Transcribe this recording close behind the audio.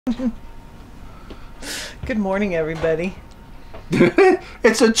Good morning, everybody.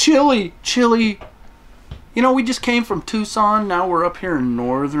 It's a chilly. You know, we just came from Tucson. Now we're up here in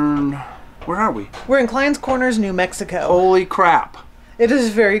northern... Where are we? We're in Clines Corners, New Mexico. Holy crap. It is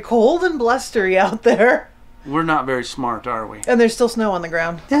very cold and blustery out there. We're not very smart, are we? And there's still snow on the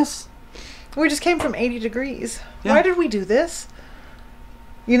ground. Yes. We just came from 80 degrees. Yeah. Why did we do this?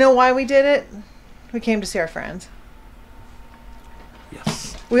 You know why we did it? We came to see our friends.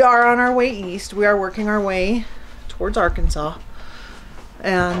 Yes. We are on our way east. We are working our way towards Arkansas.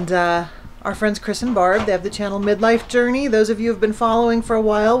 And our friends Chris and Barb, they have the channel Midlife Journey. Those of you who have been following for a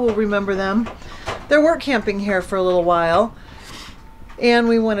while will remember them. They're work camping here for a little while. And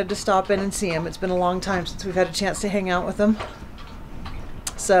we wanted to stop in and see them. It's been a long time since we've had a chance to hang out with them.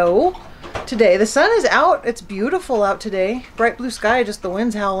 So, today, the sun is out. It's beautiful out today. Bright blue sky, just the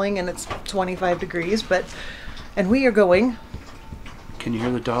wind's howling and it's 25 degrees. And we are going... Can you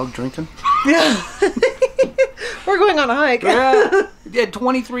hear the dog drinking? Yeah. We're going on a hike. Yeah. At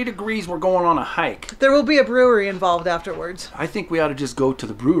 23 degrees, we're going on a hike. There will be a brewery involved afterwards. I think we ought to just go to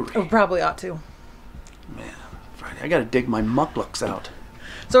the brewery. We probably ought to. Man, Friday, I got to dig my mucklucks out.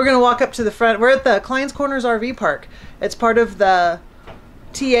 So we're going to walk up to the front. We're at the Clines Corners RV Park. It's part of the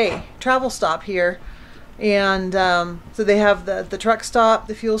TA travel stop here. And so they have the truck stop,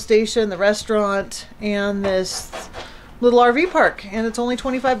 the fuel station, the restaurant, and this little RV park. And it's only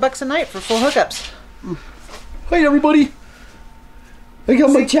 $25 a night for full hookups. Hey, everybody. I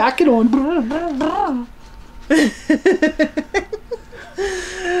got my jacket on.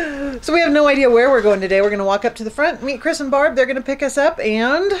 So we have no idea where we're going today. We're going to walk up to the front, meet Chris and Barb. They're going to pick us up,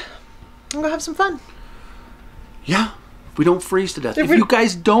 and we'll go have some fun. Yeah, if we don't freeze to death. If you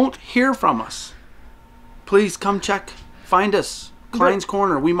guys don't hear from us, please come check. Find us. Clines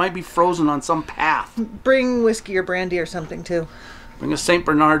Corner. We might be frozen on some path. Bring whiskey or brandy or something, too. Bring a St.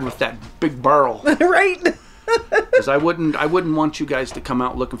 Bernard with that big barrel. Right? Because I wouldn't want you guys to come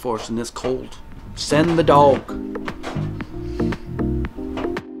out looking for us in this cold. Send the dog.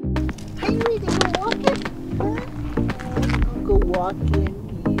 Are you ready to go walking? Huh? Go walking,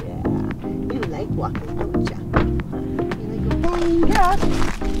 yeah. You like walking, don't ya? You like going, yeah.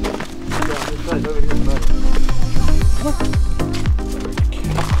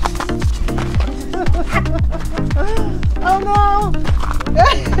 Oh no!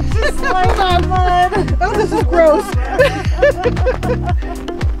 Just slide on mud. Oh, this is gross.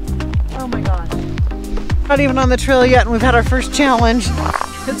 Oh my gosh. Not even on the trail yet, and we've had our first challenge.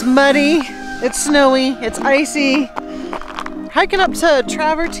 It's muddy, it's snowy, it's icy. Hiking up to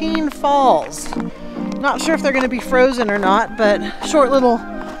Travertine Falls. Not sure if they're going to be frozen or not, but short little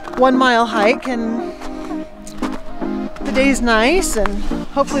 1 mile hike, and the day's nice, and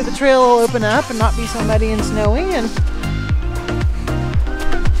hopefully the trail will open up and not be so muddy and snowy. And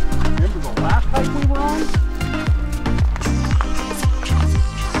Remember the last hike we were on?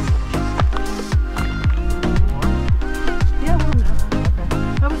 yeah, we'll know. Okay.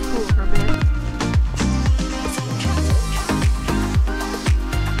 That was cool for a bit.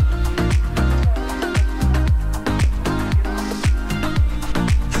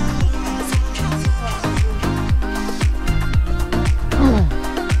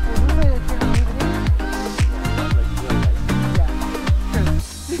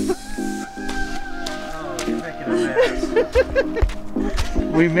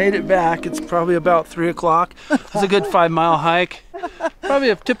 We made it back. It's probably about 3 o'clock. It's a good 5 mile hike. Probably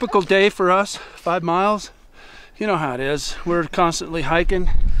a typical day for us, 5 miles. You know how it is. We're constantly hiking.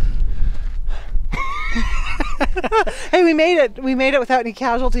 Hey, we made it. We made it without any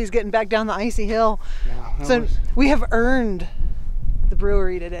casualties getting back down the icy hill. Yeah, So we have earned the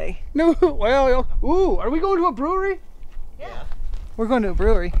brewery today. No, well, ooh, are we going to a brewery? Yeah, We're going to a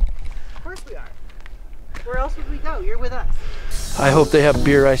brewery. of course we are. Where else would we go? You're with us. I hope they have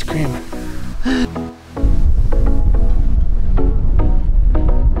beer ice cream.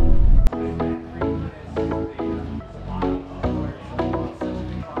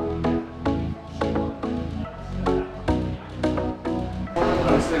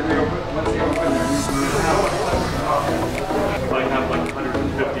 Might have like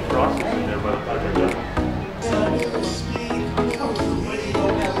 150 crosses in there by the time you're done.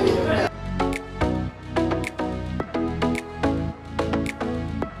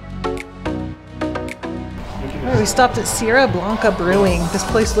 We stopped at Sierra Blanca Brewing. This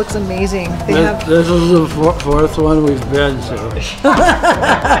place looks amazing. They have This is the fourth one we've been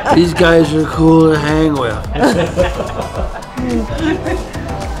to. These guys are cool to hang with.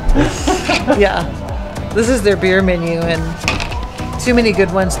 yeah. This is their beer menu, and Too many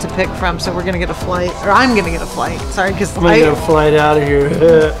good ones to pick from, so we're gonna get a flight, or I'm gonna get a flight. Sorry, because I'm gonna get a flight out of here.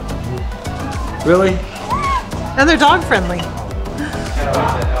 Really? And they're dog friendly.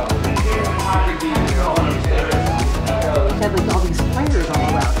 Had like all these spiders all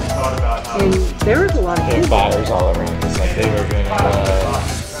around us, and there was a lot of There's spiders all around. It's like they were doing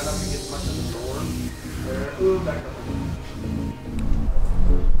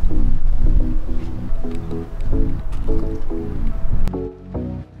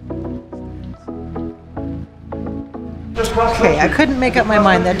Okay, I couldn't make up my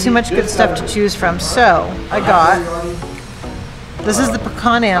mind. They had too much good stuff to choose from, so I got, this is the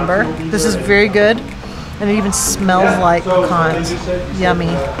pecan amber. This is very good, and it even smells like pecans. Yummy.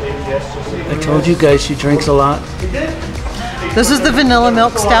 I told you guys she drinks a lot. This is the vanilla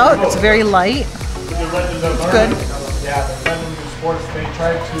milk stout. It's very light. It's good.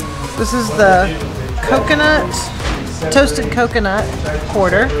 This is the coconut, toasted coconut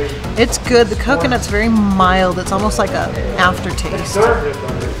porter. It's good. The coconut's very mild. It's almost like an aftertaste. And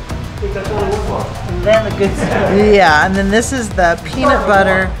then the good stuff. Yeah, and then this is the peanut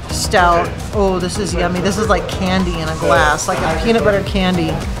butter stout. Oh, this is yummy. This is like candy in a glass, like a peanut butter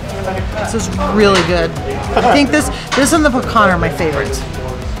candy. This is really good. I think this and the pecan are my favorites.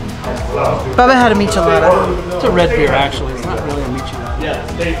 Bubba had a michelada. It's a red beer, actually. It's not really a michelada.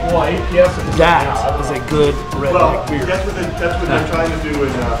 That is a good redneck beer. That's what they're trying to do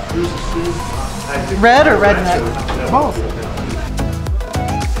in Red or redneck? Both.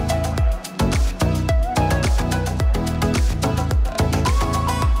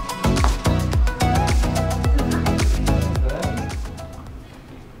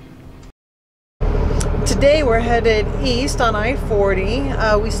 Today we're headed east on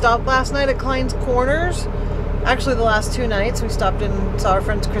I-40. We stopped last night at Clines Corners. Actually, the last 2 nights we stopped and saw our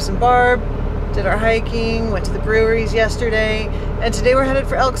friends Chris and Barb, did our hiking, went to the breweries yesterday, and today we're headed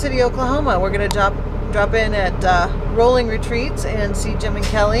for Elk City, Oklahoma. We're going to drop in at Rolling Retreats and see Jim and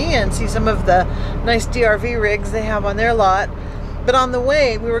Kelly and see some of the nice DRV rigs they have on their lot. But on the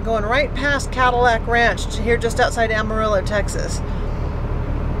way, we were going right past Cadillac Ranch here just outside Amarillo, Texas.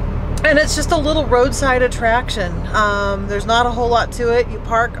 And it's just a little roadside attraction. There's not a whole lot to it. You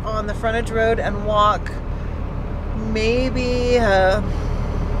park on the frontage road and walk maybe a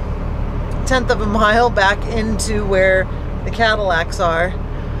 1/10 of a mile back into where the Cadillacs are.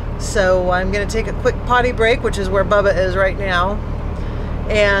 So I'm going to take a quick potty break, which is where Bubba is right now,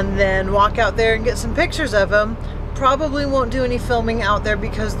 and then walk out there and get some pictures of him. Probably won't do any filming out there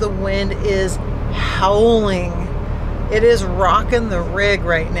because the wind is howling. It is rocking the rig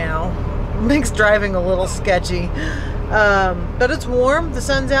right now. Makes driving a little sketchy. But it's warm. The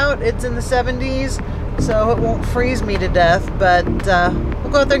sun's out. It's in the 70s, so it won't freeze me to death. But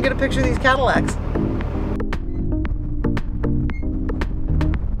we'll go out there and get a picture of these Cadillacs.